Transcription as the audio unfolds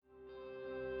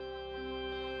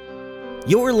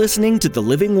You're listening to The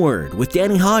Living Word with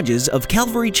Danny Hodges of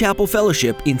Calvary Chapel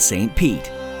Fellowship in St.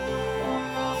 Pete.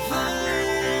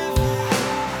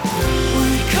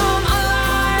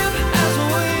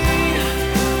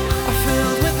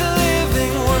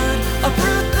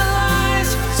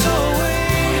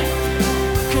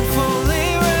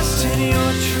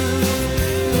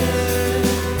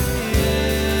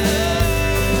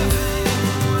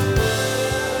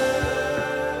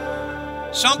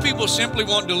 Some people simply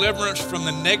want deliverance from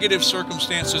the negative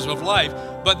circumstances of life,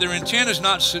 but their intent is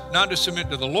not to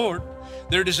submit to the Lord.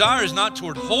 Their desire is not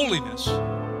toward holiness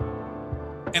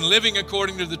and living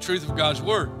according to the truth of God's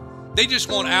Word. They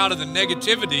just want out of the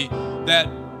negativity that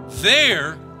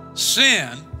their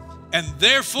sin and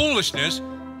their foolishness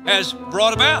has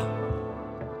brought about.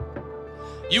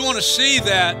 You want to see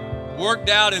that worked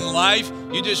out in life?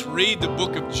 You just read the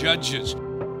book of Judges.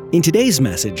 In today's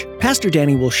message, Pastor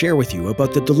Danny will share with you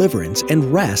about the deliverance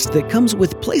and rest that comes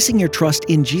with placing your trust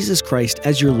in Jesus Christ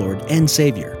as your Lord and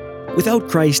Savior. Without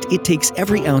Christ, it takes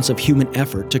every ounce of human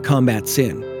effort to combat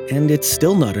sin, and it's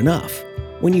still not enough.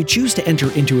 When you choose to enter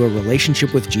into a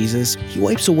relationship with Jesus, He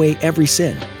wipes away every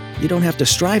sin. You don't have to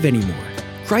strive anymore.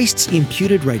 Christ's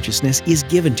imputed righteousness is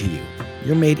given to you.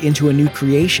 You're made into a new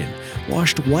creation,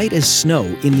 washed white as snow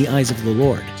in the eyes of the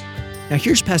Lord. Now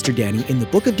here's Pastor Danny in the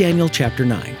book of Daniel chapter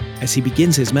 9, as he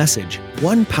begins his message,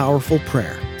 One Powerful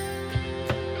Prayer.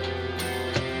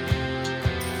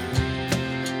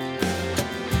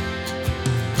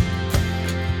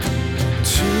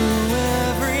 To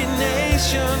every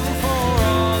nation, for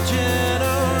all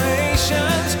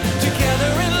generations,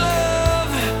 together in love,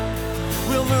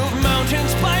 we'll move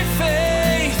mountains by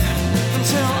faith,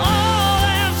 until all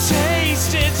have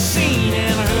tasted, seen,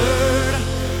 and heard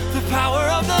the power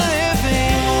of the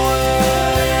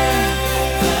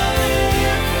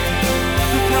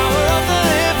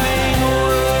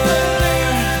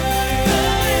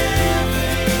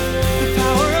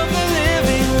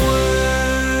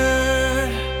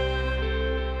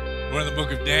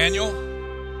book of Daniel.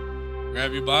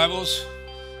 Grab your Bibles,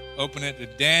 open it to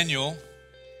Daniel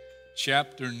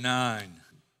chapter 9.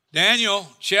 Daniel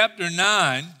chapter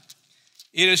 9,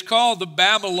 it is called the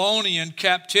Babylonian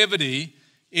captivity.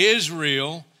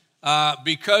 Israel,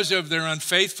 because of their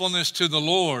unfaithfulness to the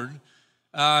Lord,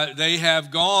 they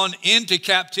have gone into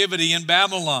captivity in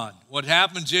Babylon. What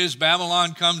happens is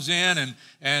Babylon comes in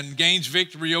and gains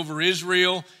victory over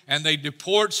Israel, and they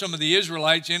deport some of the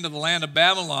Israelites into the land of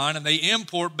Babylon, and they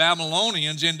import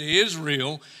Babylonians into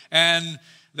Israel, and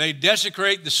they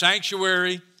desecrate the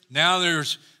sanctuary. Now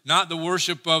there's not the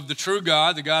worship of the true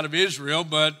God, the God of Israel,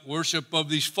 but worship of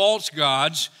these false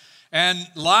gods, and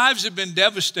lives have been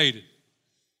devastated.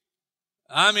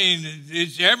 I mean,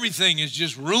 everything is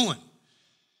just ruined.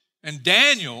 And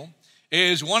Daniel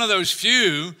is one of those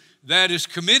few that is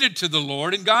committed to the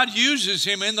Lord, and God uses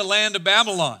him in the land of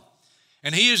Babylon.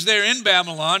 And he is there in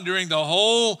Babylon during the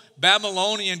whole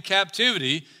Babylonian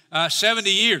captivity,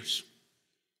 70 years.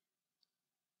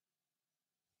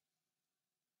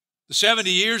 The 70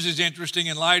 years is interesting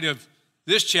in light of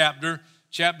this chapter,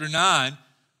 chapter 9.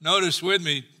 Notice with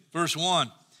me, verse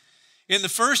 1. In the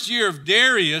first year of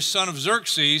Darius, son of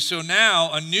Xerxes, so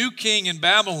now a new king in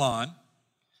Babylon,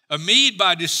 a Mede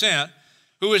by descent,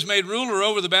 who was made ruler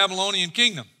over the Babylonian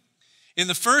kingdom. In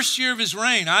the first year of his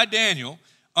reign, I, Daniel,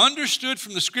 understood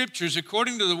from the scriptures,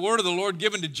 according to the word of the Lord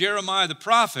given to Jeremiah the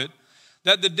prophet,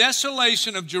 that the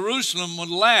desolation of Jerusalem would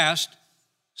last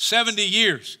 70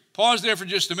 years. Pause there for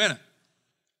just a minute.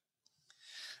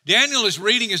 Daniel is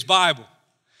reading his Bible.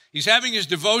 He's having his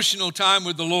devotional time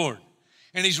with the Lord.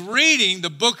 And he's reading the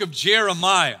book of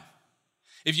Jeremiah.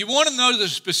 If you want to know the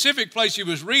specific place he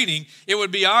was reading, it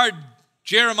would be our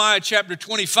Jeremiah chapter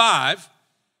 25,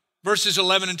 verses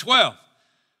 11 and 12.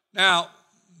 Now,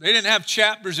 they didn't have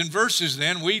chapters and verses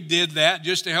then. We did that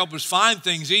just to help us find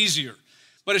things easier.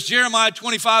 But it's Jeremiah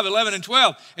 25, 11 and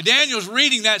 12. And Daniel's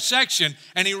reading that section,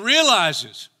 and he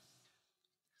realizes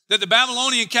that the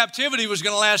Babylonian captivity was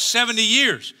going to last 70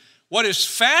 years. What is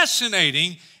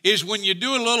fascinating is when you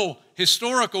do a little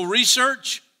historical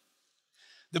research,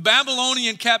 the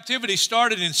Babylonian captivity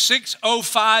started in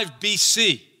 605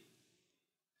 BC.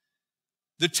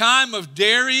 The time of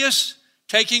Darius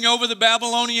taking over the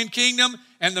Babylonian kingdom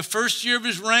and the first year of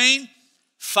his reign,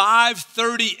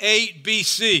 538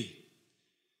 BC.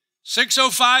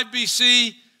 605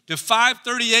 BC to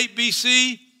 538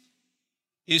 BC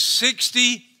is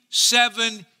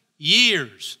 67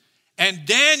 years. And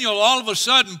Daniel all of a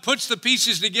sudden puts the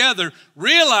pieces together,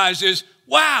 realizes,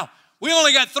 wow, we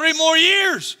only got 3 more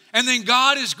years, and then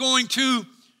God is going to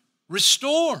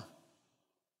restore.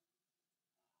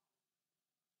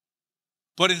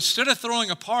 But instead of throwing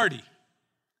a party,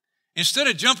 instead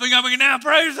of jumping up and down,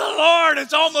 praise the Lord,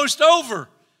 it's almost over.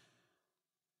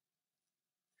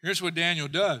 Here's what Daniel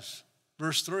does.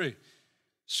 Verse 3.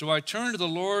 So I turned to the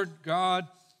Lord God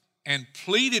and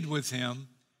pleaded with him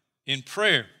in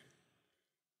prayer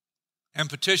and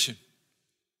petition.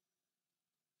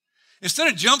 Instead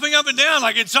of jumping up and down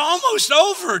like it's almost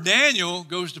over, Daniel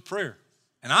goes to prayer.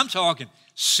 And I'm talking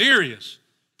serious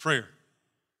prayer.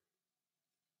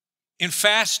 In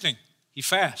fasting, he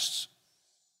fasts.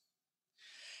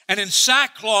 And in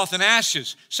sackcloth and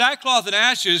ashes. Sackcloth and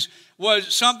ashes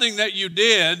was something that you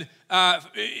did,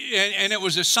 and it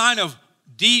was a sign of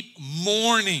deep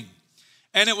mourning.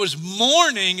 And it was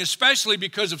mourning especially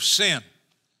because of sin.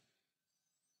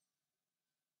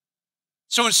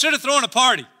 So instead of throwing a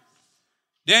party,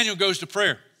 Daniel goes to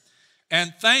prayer.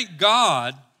 And thank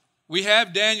God we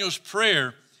have Daniel's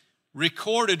prayer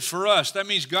recorded for us. That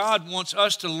means God wants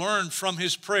us to learn from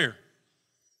his prayer.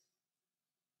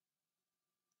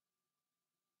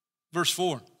 Verse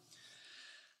 4.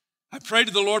 I prayed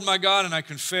to the Lord my God and I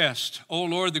confessed, O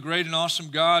Lord, the great and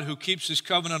awesome God who keeps his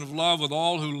covenant of love with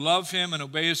all who love him and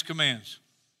obey his commands.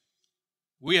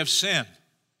 We have sinned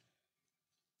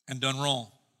and done wrong.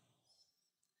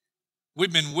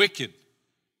 We've been wicked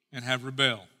and have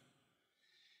rebelled.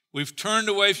 We've turned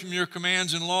away from your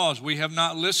commands and laws. We have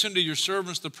not listened to your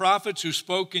servants, the prophets, who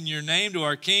spoke in your name to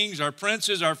our kings, our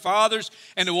princes, our fathers,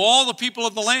 and to all the people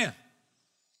of the land.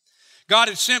 God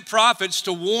had sent prophets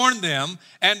to warn them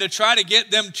and to try to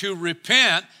get them to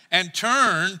repent and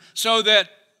turn so that,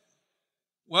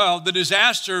 well, the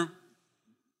disaster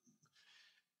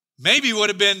maybe would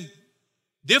have been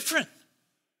different.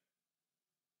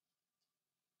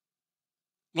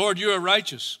 Lord, you are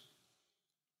righteous.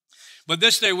 But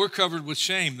this day we're covered with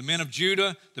shame. The men of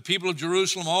Judah, the people of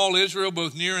Jerusalem, all Israel,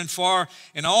 both near and far,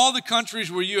 in all the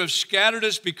countries where you have scattered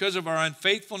us because of our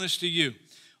unfaithfulness to you.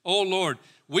 O Lord,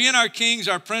 we and our kings,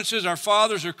 our princes, our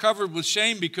fathers are covered with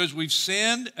shame because we've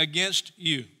sinned against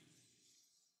you.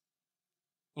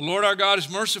 The Lord our God is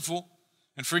merciful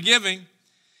and forgiving,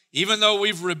 even though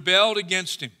we've rebelled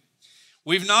against him.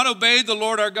 We've not obeyed the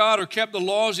Lord our God or kept the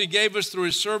laws he gave us through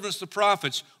his servants, the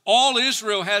prophets. All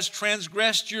Israel has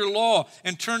transgressed your law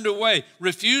and turned away,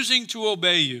 refusing to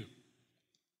obey you.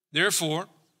 Therefore,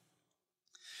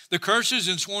 the curses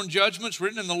and sworn judgments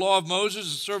written in the law of Moses,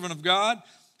 the servant of God,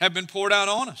 have been poured out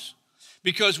on us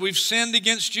because we've sinned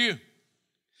against you.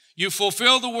 You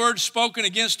fulfill the words spoken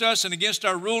against us and against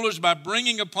our rulers by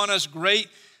bringing upon us great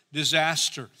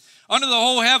disaster. Under the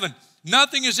whole heaven,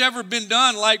 nothing has ever been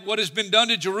done like what has been done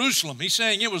to Jerusalem. He's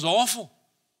saying it was awful.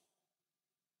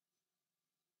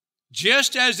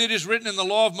 Just as it is written in the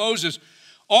law of Moses,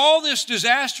 all this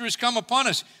disaster has come upon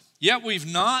us, yet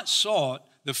we've not sought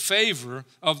the favor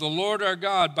of the Lord our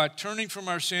God by turning from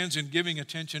our sins and giving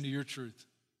attention to your truth.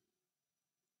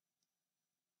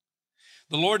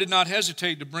 The Lord did not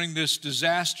hesitate to bring this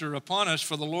disaster upon us,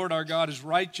 for the Lord our God is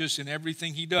righteous in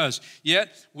everything he does.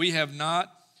 Yet we have not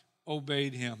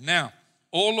obeyed him. Now,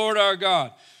 O Lord our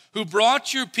God, who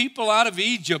brought your people out of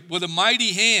Egypt with a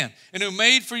mighty hand, and who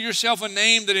made for yourself a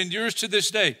name that endures to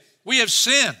this day, we have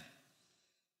sinned.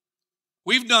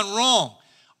 We've done wrong.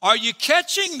 Are you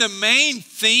catching the main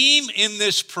theme in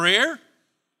this prayer?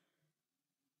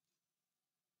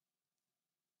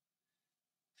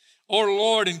 O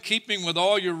Lord, in keeping with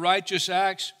all your righteous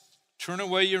acts, turn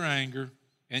away your anger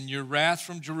and your wrath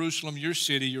from Jerusalem, your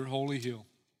city, your holy hill.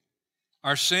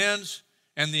 Our sins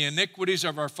and the iniquities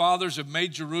of our fathers have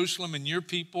made Jerusalem and your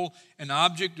people an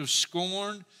object of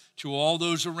scorn to all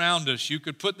those around us. You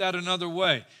could put that another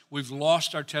way. We've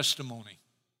lost our testimony.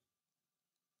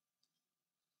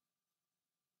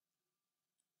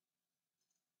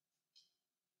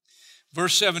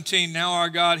 Verse 17, now our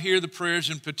God, hear the prayers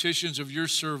and petitions of your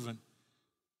servant.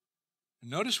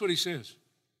 And notice what he says.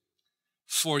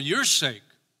 For your sake,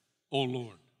 O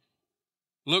Lord,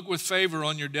 look with favor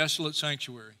on your desolate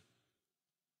sanctuary.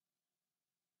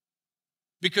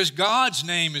 Because God's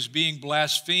name is being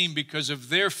blasphemed because of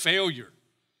their failure.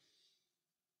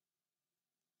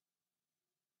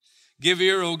 Give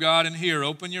ear, O God, and hear.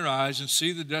 Open your eyes and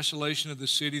see the desolation of the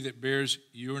city that bears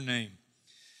your name.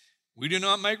 We do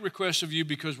not make requests of you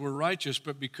because we're righteous,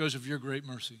 but because of your great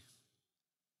mercy.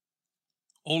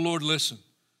 O Lord, listen.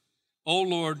 O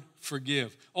Lord,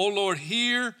 forgive. O Lord,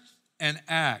 hear and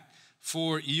act.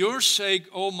 For your sake,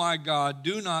 O my God,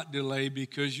 do not delay,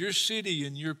 because your city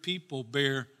and your people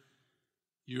bear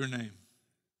your name.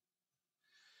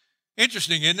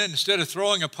 Interesting, isn't it? Instead of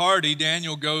throwing a party,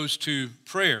 Daniel goes to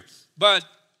prayer. But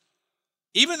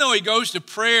even though he goes to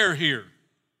prayer here,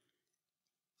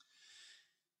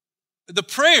 the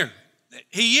prayer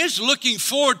he is looking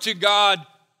forward to God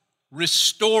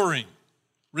restoring.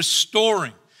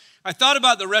 I thought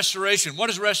about the restoration. What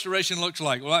does restoration look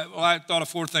like? Well, I thought of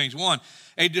 4 things. 1,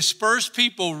 a dispersed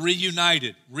people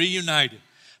reunited.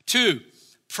 2,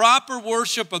 proper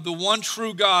worship of the one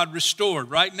true God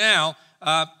restored. Right now,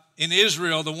 in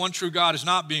Israel, the one true God is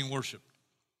not being worshiped.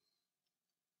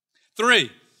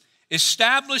 3,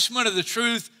 establishment of the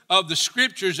truth of the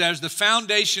Scriptures as the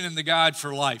foundation and the guide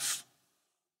for life.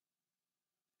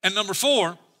 And number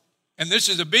 4, and this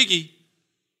is a biggie,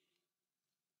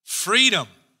 freedom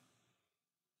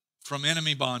from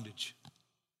enemy bondage.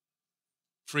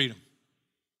 Freedom.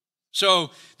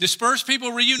 So, dispersed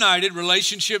people reunited,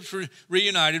 relationships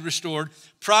reunited, restored,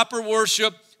 proper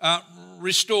worship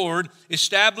restored,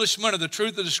 establishment of the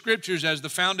truth of the Scriptures as the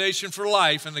foundation for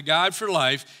life and the guide for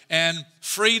life, and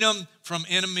freedom from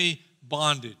enemy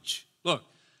bondage. Look,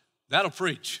 that'll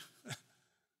preach.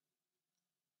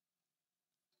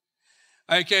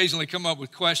 I occasionally come up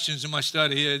with questions in my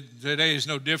study. Today is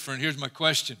no different. Here's my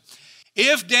question.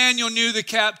 If Daniel knew the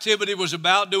captivity was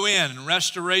about to end and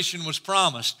restoration was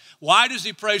promised, why does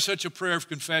he pray such a prayer of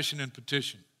confession and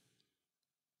petition?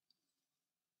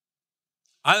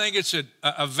 I think it's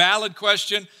a valid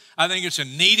question. I think it's a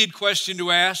needed question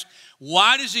to ask.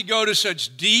 Why does he go to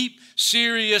such deep,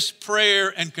 serious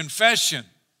prayer and confession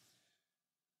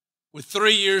with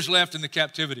 3 years left in the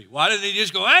captivity? Why didn't he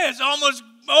just go, hey, it's almost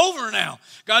over now.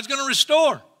 God's going to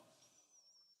restore.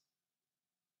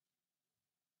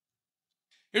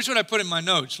 Here's what I put in my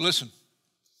notes. Listen.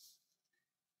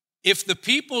 If the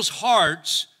people's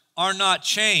hearts are not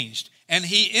changed, and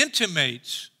he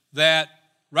intimates that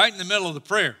right in the middle of the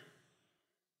prayer,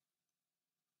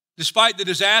 despite the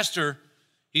disaster,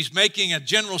 he's making a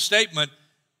general statement,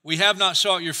 we have not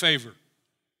sought your favor.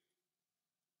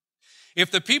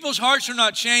 If the people's hearts are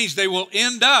not changed, they will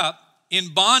end up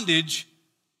in bondage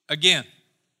again.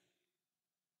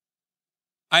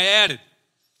 I added,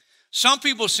 some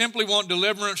people simply want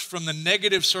deliverance from the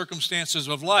negative circumstances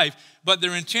of life, but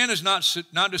their intent is not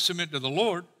to submit to the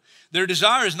Lord. Their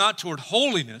desire is not toward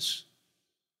holiness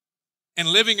and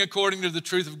living according to the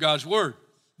truth of God's word.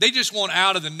 They just want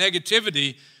out of the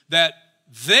negativity that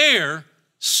their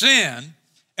sin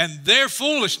and their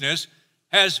foolishness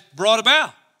has brought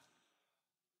about.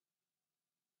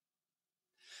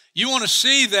 You want to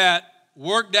see that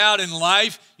worked out in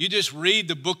life, you just read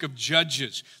the book of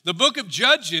Judges. The book of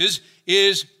Judges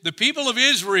is the people of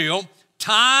Israel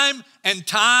time and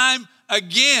time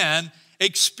again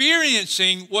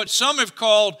experiencing what some have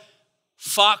called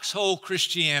foxhole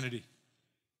Christianity.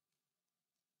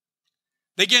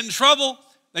 They get in trouble,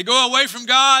 they go away from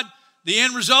God, the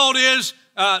end result is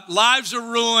lives are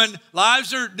ruined,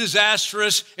 lives are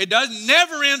disastrous. It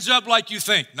never ends up like you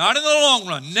think, not in the long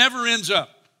run, never ends up.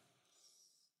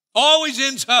 Always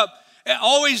ends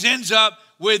up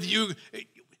with you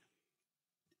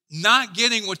not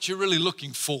getting what you're really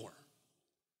looking for.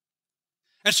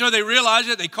 And so they realize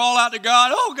it. They call out to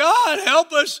God, oh, God,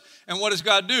 help us. And what does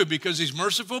God do? Because he's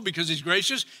merciful, because he's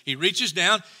gracious, he reaches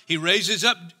down, he raises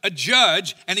up a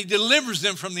judge, and he delivers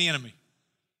them from the enemy.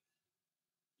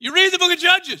 You read the book of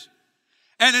Judges.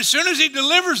 And as soon as he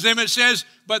delivers them, it says,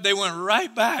 but they went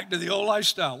right back to the old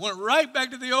lifestyle, went right back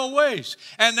to the old ways.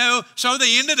 And so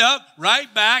they ended up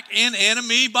right back in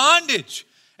enemy bondage.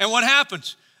 And what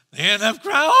happens? They end up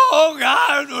crying, oh,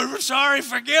 God, we're sorry,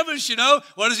 forgive us,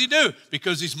 What does he do?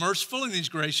 Because he's merciful and he's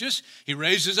gracious, he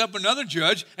raises up another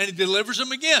judge and he delivers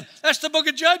them again. That's the book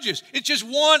of Judges. It's just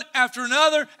one after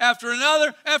another, after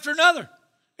another, after another.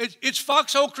 It's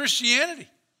foxhole Christianity.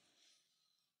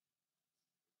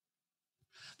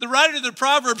 The writer of the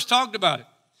Proverbs talked about it.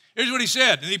 Here's what he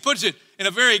said, and he puts it in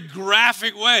a very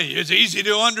graphic way. It's easy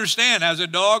to understand. As a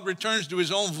dog returns to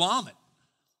his own vomit,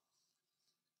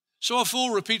 so a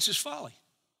fool repeats his folly.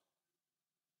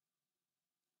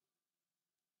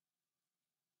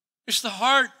 It's the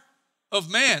heart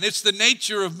of man. It's the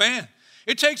nature of man.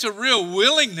 It takes a real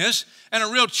willingness and a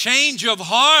real change of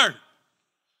heart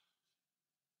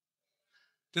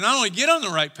to not only get on the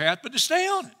right path, but to stay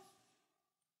on it.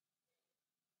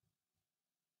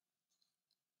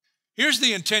 Here's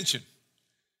the intention.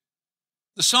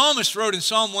 The psalmist wrote in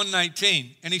Psalm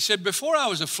 119, and he said, before I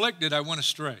was afflicted, I went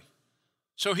astray.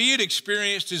 So he had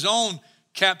experienced his own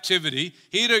captivity.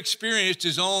 He had experienced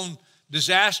his own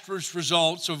disastrous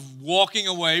results of walking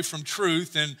away from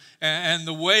truth and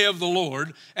the way of the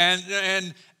Lord.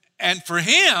 And for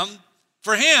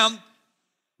him,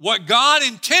 what God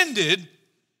intended,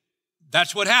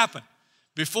 that's what happened.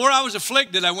 Before I was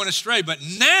afflicted, I went astray, but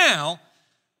now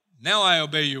I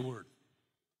obey your word.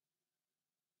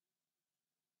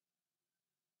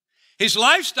 His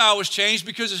lifestyle was changed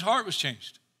because his heart was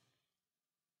changed.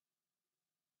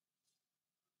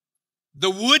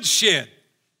 The woodshed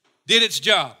did its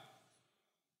job.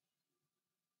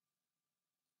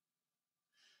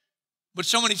 But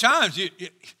so many times,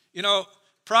 you know,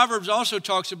 Proverbs also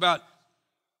talks about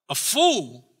a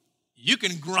fool, you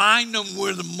can grind them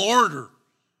with a mortar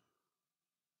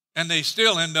and they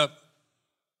still end up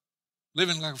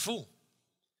living like a fool.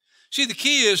 See, the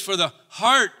key is for the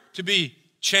heart to be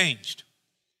changed.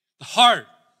 The heart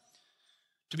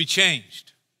to be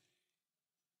changed.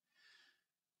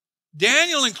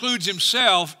 Daniel includes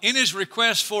himself in his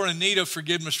request for a need of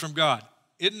forgiveness from God.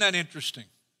 Isn't that interesting?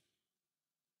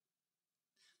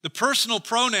 The personal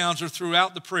pronouns are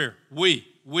throughout the prayer. We.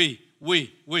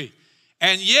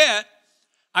 And yet,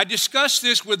 I discussed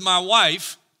this with my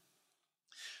wife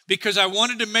because I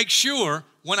wanted to make sure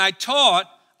when I taught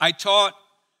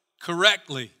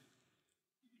correctly.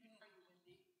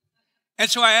 And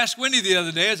so I asked Wendy the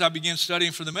other day as I began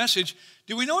studying for the message,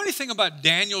 do we know anything about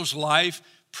Daniel's life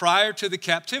prior to the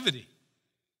captivity?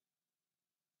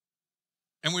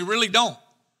 And we really don't.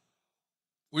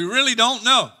 We really don't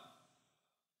know.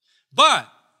 But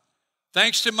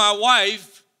thanks to my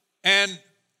wife and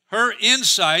her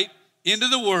insight into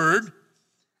the Word,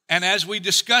 and as we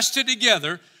discussed it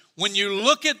together, when you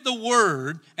look at the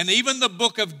Word and even the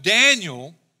book of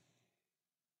Daniel,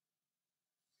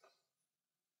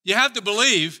 you have to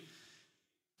believe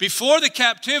before the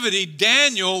captivity,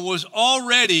 Daniel was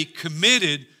already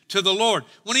committed to the Lord.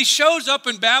 When he shows up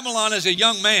in Babylon as a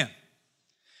young man,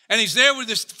 and he's there with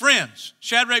his friends,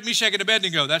 Shadrach, Meshach, and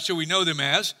Abednego, that's who we know them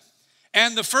as,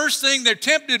 and the first thing they're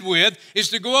tempted with is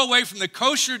to go away from the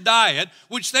kosher diet,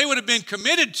 which they would have been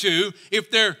committed to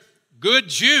if they're good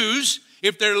Jews,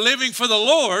 if they're living for the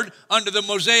Lord under the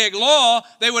Mosaic law,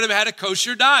 they would have had a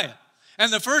kosher diet.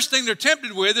 And the first thing they're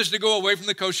tempted with is to go away from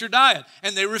the kosher diet,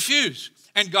 and they refuse.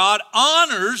 And God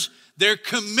honors their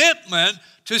commitment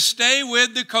to stay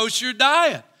with the kosher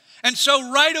diet. And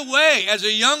so right away, as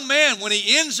a young man, when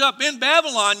he ends up in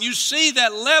Babylon, you see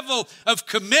that level of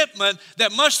commitment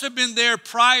that must have been there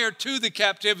prior to the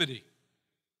captivity.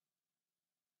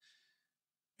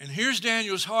 And here's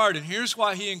Daniel's heart, and here's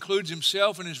why he includes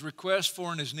himself in his request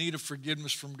for and his need of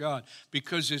forgiveness from God.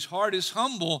 Because his heart is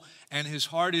humble and his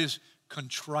heart is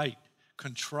contrite.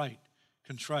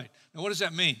 Now what does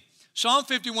that mean? Psalm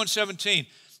 51:17,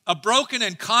 a broken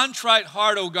and contrite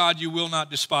heart, O God, you will not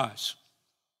despise.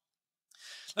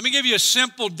 Let me give you a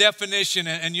simple definition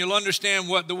and you'll understand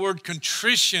what the word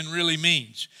contrition really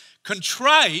means.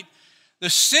 Contrite, the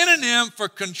synonym for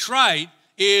contrite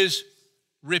is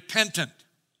repentant.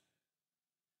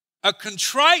 A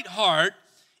contrite heart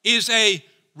is a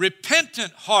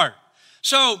repentant heart.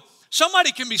 So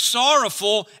somebody can be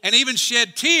sorrowful and even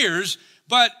shed tears,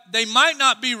 but they might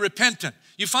not be repentant.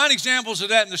 You find examples of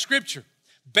that in the scripture.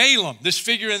 Balaam, this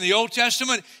figure in the Old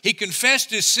Testament, he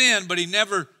confessed his sin, but he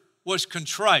never was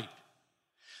contrite.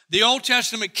 The Old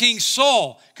Testament King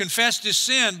Saul confessed his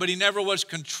sin, but he never was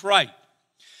contrite.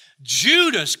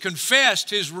 Judas confessed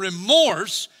his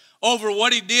remorse over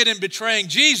what he did in betraying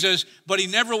Jesus, but he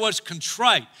never was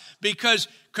contrite, because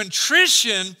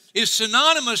contrition is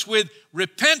synonymous with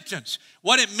repentance.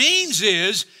 What it means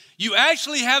is you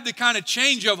actually have the kind of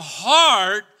change of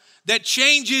heart that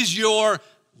changes your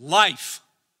life.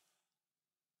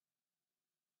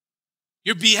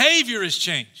 Your behavior is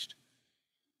changed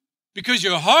because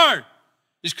your heart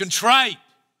is contrite.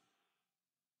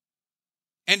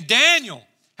 And Daniel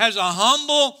has a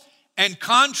humble and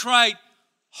contrite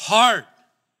heart.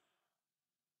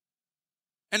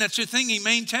 And it's a thing he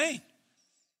maintained.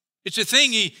 It's a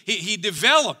thing he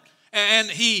developed. And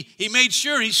he made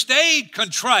sure he stayed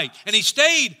contrite and he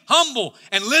stayed humble.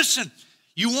 And listen,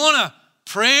 you want a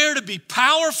prayer to be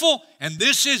powerful? And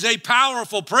this is a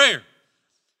powerful prayer.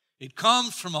 It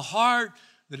comes from a heart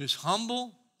that is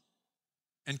humble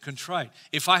and contrite.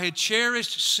 If I had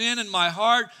cherished sin in my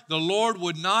heart, the Lord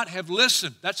would not have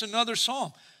listened. That's another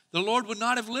psalm. The Lord would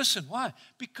not have listened. Why?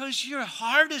 Because your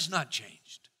heart is not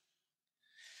changed.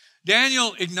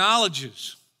 Daniel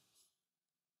acknowledges.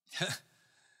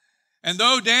 And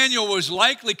though Daniel was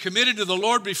likely committed to the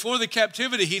Lord before the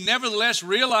captivity, he nevertheless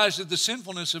realized the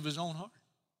sinfulness of his own heart.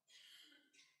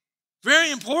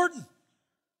 Very important.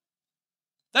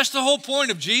 That's the whole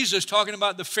point of Jesus talking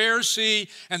about the Pharisee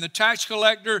and the tax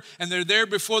collector, and they're there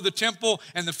before the temple,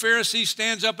 and the Pharisee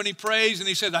stands up and he prays, and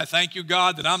he says, I thank you,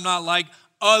 God, that I'm not like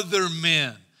other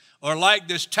men, or like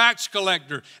this tax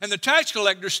collector. And the tax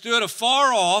collector stood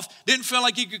afar off, didn't feel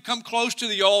like he could come close to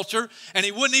the altar, and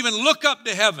he wouldn't even look up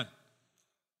to heaven.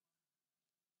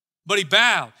 But he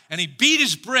bowed and he beat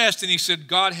his breast and he said,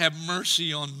 God, have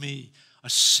mercy on me, a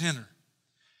sinner.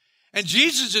 And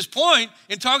Jesus' point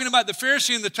in talking about the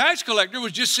Pharisee and the tax collector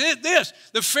was just this.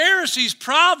 The Pharisee's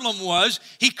problem was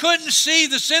he couldn't see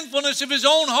the sinfulness of his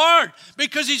own heart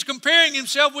because he's comparing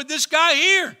himself with this guy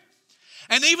here.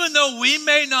 And even though we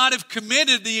may not have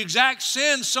committed the exact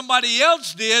sin somebody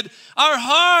else did, our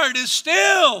heart is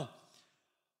still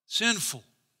sinful.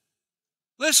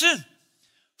 Listen,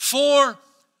 for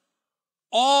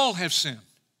all have sinned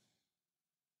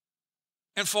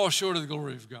and fall short of the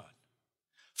glory of God.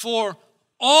 For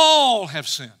all have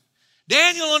sinned.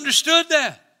 Daniel understood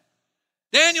that.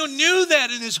 Daniel knew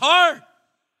that in his heart.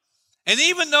 And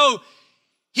even though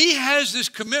he has this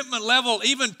commitment level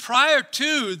even prior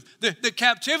to the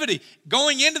captivity,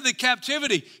 going into the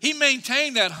captivity, he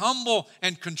maintained that humble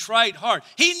and contrite heart.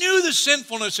 He knew the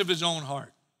sinfulness of his own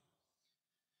heart.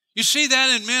 You see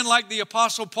that in men like the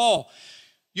Apostle Paul.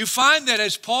 You find that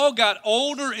as Paul got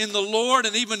older in the Lord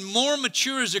and even more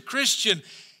mature as a Christian,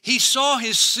 he saw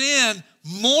his sin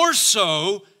more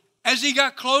so as he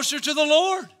got closer to the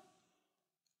Lord.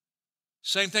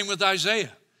 Same thing with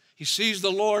Isaiah. He sees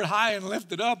the Lord high and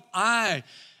lifted up. I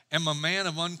am a man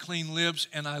of unclean lips,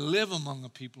 and I live among a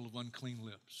people of unclean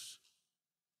lips.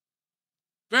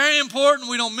 Very important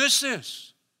we don't miss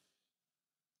this.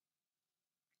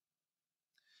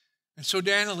 And so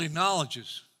Daniel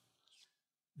acknowledges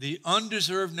the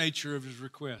undeserved nature of his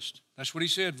request. That's what he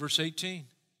said, verse 18.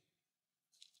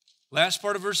 Last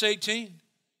part of verse 18.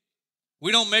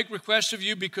 We don't make requests of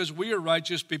you because we are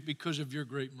righteous, but because of your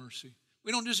great mercy.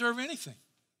 We don't deserve anything.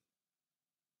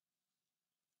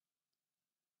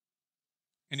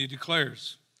 And he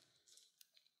declares,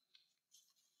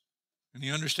 and he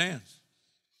understands,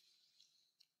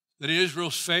 that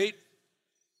Israel's fate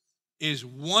is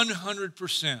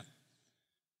 100%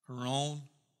 her own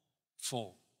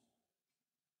fault.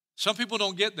 Some people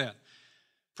don't get that.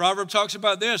 Proverb talks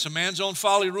about this: a man's own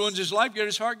folly ruins his life, yet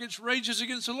his heart rages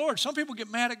against the Lord. Some people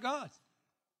get mad at God.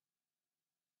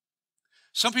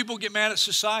 Some people get mad at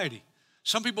society.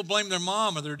 Some people blame their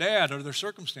mom or their dad or their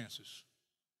circumstances.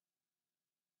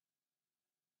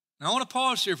 Now I want to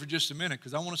pause here for just a minute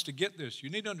because I want us to get this. You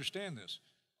need to understand this.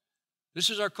 This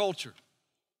is our culture.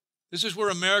 This is where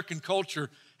American culture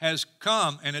has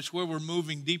come, and it's where we're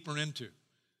moving deeper into.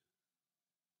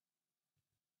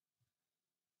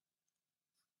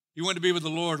 You went to be with the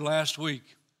Lord last week,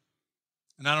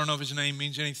 and I don't know if his name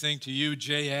means anything to you,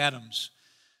 Jay Adams.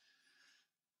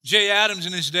 Jay Adams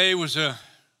in his day was a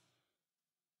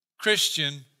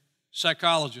Christian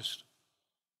psychologist.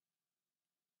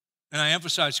 And I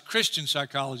emphasize Christian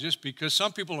psychologist because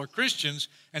some people are Christians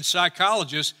and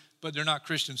psychologists, but they're not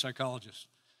Christian psychologists.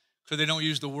 So they don't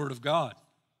use the Word of God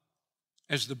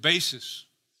as the basis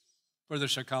for their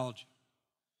psychology.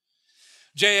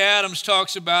 Jay Adams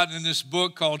talks about in this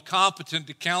book called Competent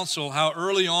to Counsel how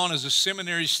early on as a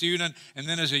seminary student and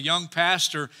then as a young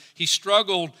pastor, he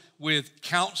struggled with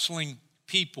counseling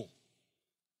people.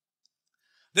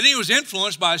 Then he was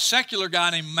influenced by a secular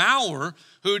guy named Maurer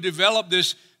who developed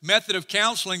this method of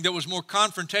counseling that was more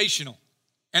confrontational.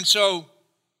 And so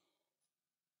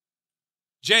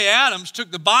Jay Adams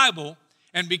took the Bible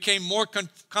and became more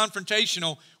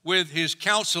confrontational with his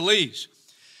counselees.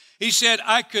 He said,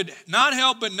 I could not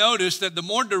help but notice that the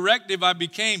more directive I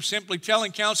became, simply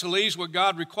telling counselees what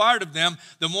God required of them,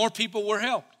 the more people were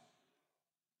helped.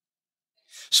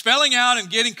 Spelling out and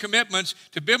getting commitments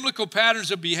to biblical patterns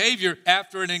of behavior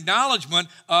after an acknowledgement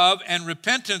of and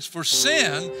repentance for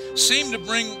sin seemed to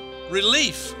bring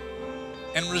relief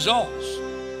and results.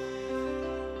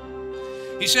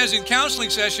 He says, in counseling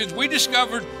sessions, we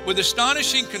discovered with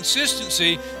astonishing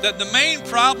consistency that the main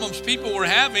problems people were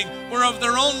having were of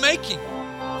their own making.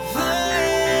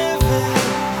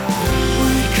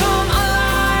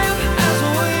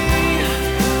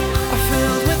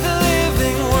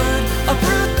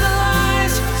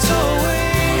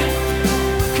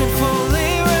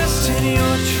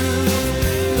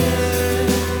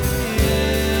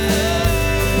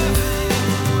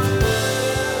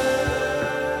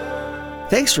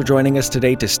 Thanks for joining us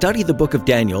today to study the book of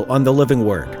Daniel on the Living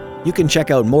Word. You can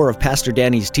check out more of Pastor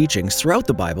Danny's teachings throughout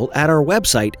the Bible at our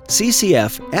website,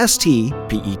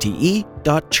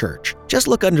 ccfstpete.church. Just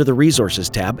look under the Resources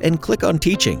tab and click on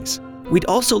Teachings. We'd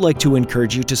also like to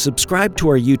encourage you to subscribe to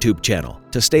our YouTube channel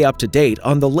to stay up to date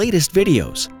on the latest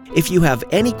videos. If you have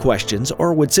any questions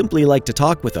or would simply like to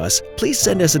talk with us, please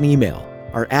send us an email.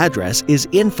 Our address is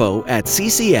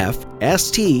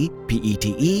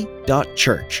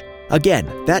info@ccfstpete.church.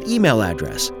 Again, that email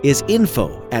address is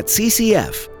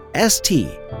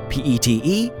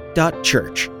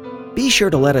info@ccfstpete.church. Be sure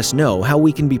to let us know how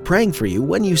we can be praying for you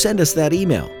when you send us that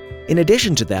email. In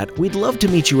addition to that, we'd love to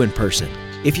meet you in person.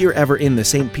 If you're ever in the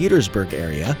St. Petersburg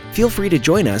area, feel free to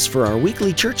join us for our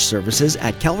weekly church services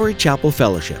at Calvary Chapel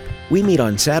Fellowship. We meet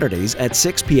on Saturdays at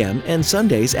 6 p.m. and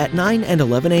Sundays at 9 and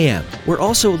 11 a.m. We're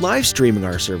also live streaming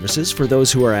our services for those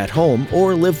who are at home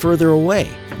or live further away.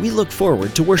 We look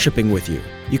forward to worshiping with you.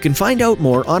 You can find out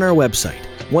more on our website.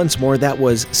 Once more, that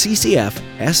was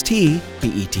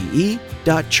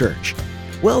ccfstpete.church.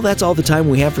 Well, that's all the time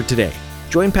we have for today.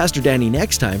 Join Pastor Danny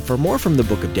next time for more from the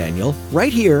Book of Daniel,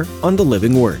 right here on The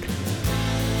Living Word.